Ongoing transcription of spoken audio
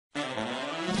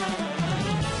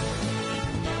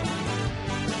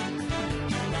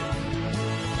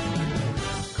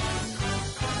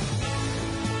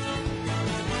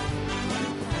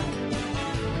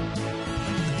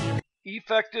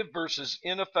Effective versus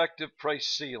ineffective price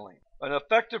ceiling. An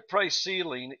effective price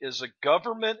ceiling is a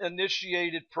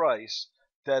government-initiated price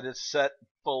that is set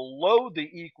below the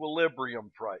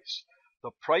equilibrium price.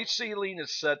 The price ceiling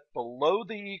is set below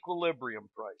the equilibrium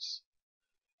price.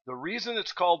 The reason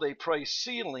it's called a price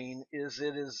ceiling is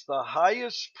it is the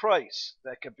highest price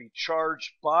that can be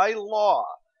charged by law.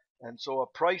 And so a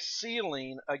price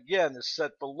ceiling, again, is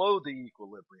set below the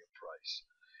equilibrium price.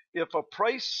 If a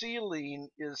price ceiling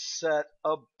is set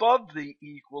above the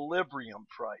equilibrium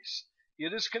price,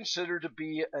 it is considered to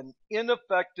be an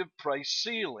ineffective price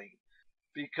ceiling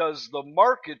because the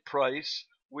market price,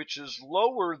 which is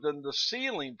lower than the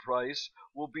ceiling price,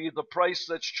 will be the price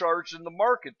that's charged in the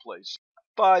marketplace.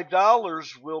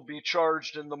 $5 will be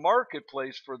charged in the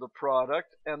marketplace for the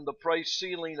product, and the price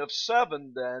ceiling of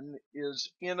 $7 then is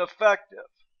ineffective.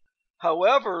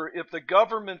 However, if the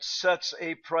government sets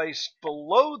a price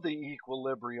below the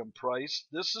equilibrium price,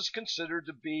 this is considered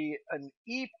to be an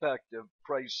effective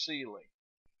price ceiling.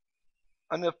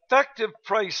 An effective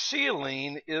price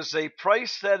ceiling is a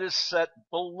price that is set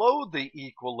below the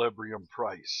equilibrium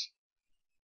price.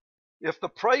 If the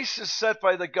price is set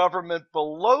by the government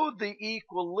below the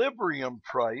equilibrium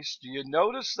price, do you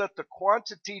notice that the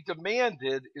quantity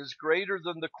demanded is greater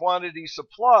than the quantity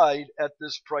supplied at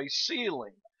this price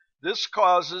ceiling? This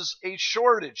causes a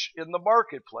shortage in the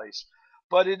marketplace,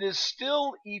 but it is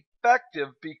still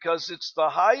effective because it's the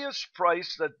highest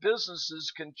price that businesses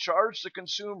can charge the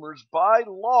consumers by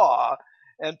law,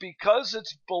 and because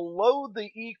it's below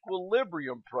the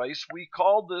equilibrium price, we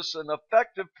call this an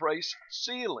effective price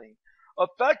ceiling.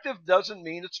 Effective doesn't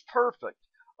mean it's perfect.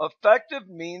 Effective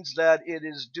means that it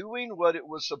is doing what it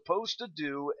was supposed to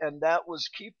do, and that was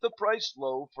keep the price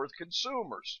low for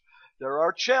consumers. There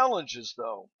are challenges,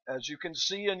 though, as you can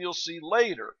see and you'll see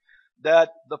later,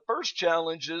 that the first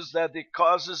challenge is that it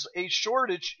causes a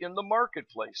shortage in the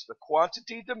marketplace. The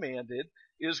quantity demanded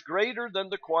is greater than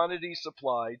the quantity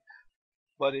supplied,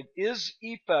 but it is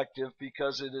effective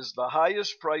because it is the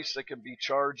highest price that can be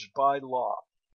charged by law.